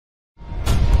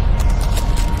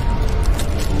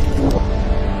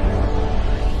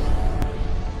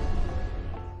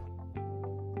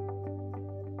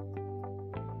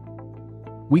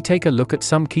we take a look at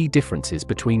some key differences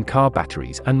between car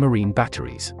batteries and marine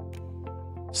batteries.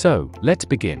 So, let's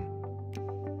begin.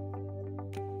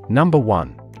 Number 1.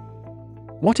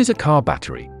 What is a car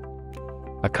battery?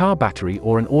 A car battery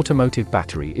or an automotive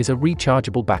battery is a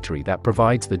rechargeable battery that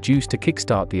provides the juice to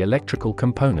kickstart the electrical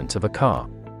components of a car.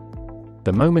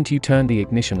 The moment you turn the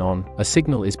ignition on, a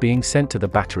signal is being sent to the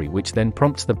battery, which then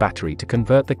prompts the battery to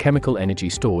convert the chemical energy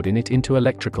stored in it into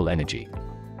electrical energy.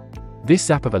 This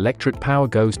zap of electric power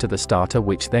goes to the starter,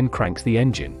 which then cranks the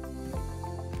engine.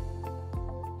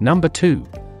 Number 2.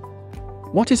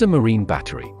 What is a marine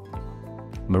battery?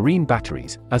 Marine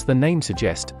batteries, as the name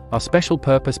suggests, are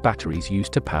special-purpose batteries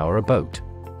used to power a boat.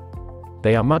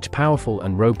 They are much powerful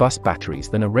and robust batteries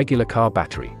than a regular car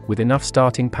battery, with enough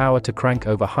starting power to crank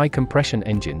over high-compression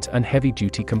engines and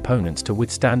heavy-duty components to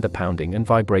withstand the pounding and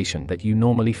vibration that you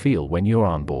normally feel when you're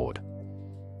on board.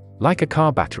 Like a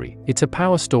car battery, it's a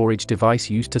power storage device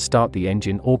used to start the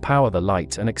engine or power the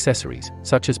lights and accessories,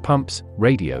 such as pumps,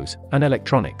 radios, and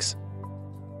electronics.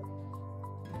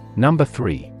 Number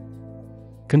 3.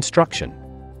 Construction.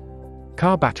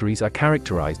 Car batteries are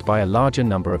characterized by a larger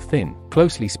number of thin,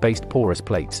 closely spaced porous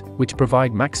plates, which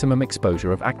provide maximum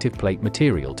exposure of active plate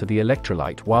material to the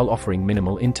electrolyte while offering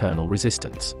minimal internal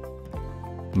resistance.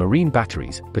 Marine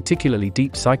batteries, particularly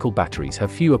deep cycle batteries,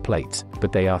 have fewer plates,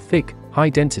 but they are thick, high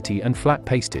density and flat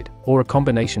pasted, or a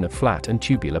combination of flat and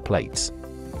tubular plates.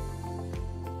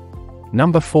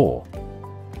 Number 4.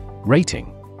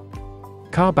 Rating.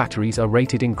 Car batteries are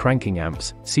rated in cranking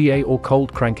amps, CA, or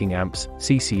cold cranking amps,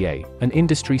 CCA, an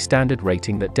industry standard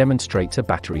rating that demonstrates a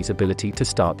battery's ability to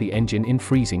start the engine in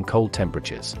freezing cold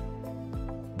temperatures.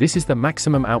 This is the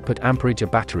maximum output amperage a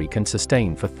battery can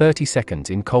sustain for 30 seconds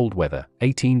in cold weather,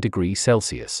 18 degrees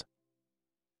Celsius.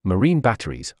 Marine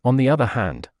batteries, on the other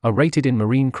hand, are rated in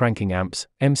marine cranking amps,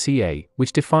 MCA,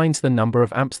 which defines the number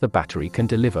of amps the battery can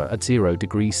deliver at 0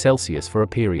 degrees Celsius for a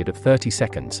period of 30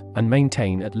 seconds, and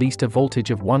maintain at least a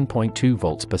voltage of 1.2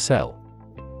 volts per cell.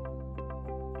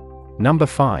 Number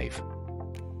 5.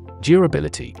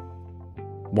 Durability.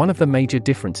 One of the major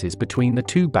differences between the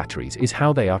two batteries is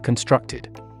how they are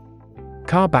constructed.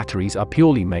 Car batteries are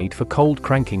purely made for cold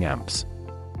cranking amps.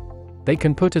 They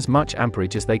can put as much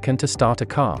amperage as they can to start a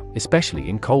car, especially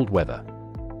in cold weather.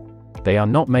 They are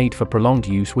not made for prolonged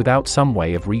use without some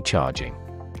way of recharging.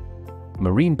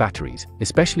 Marine batteries,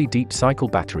 especially deep cycle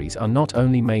batteries, are not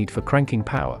only made for cranking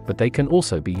power, but they can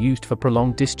also be used for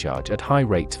prolonged discharge at high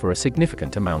rates for a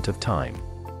significant amount of time.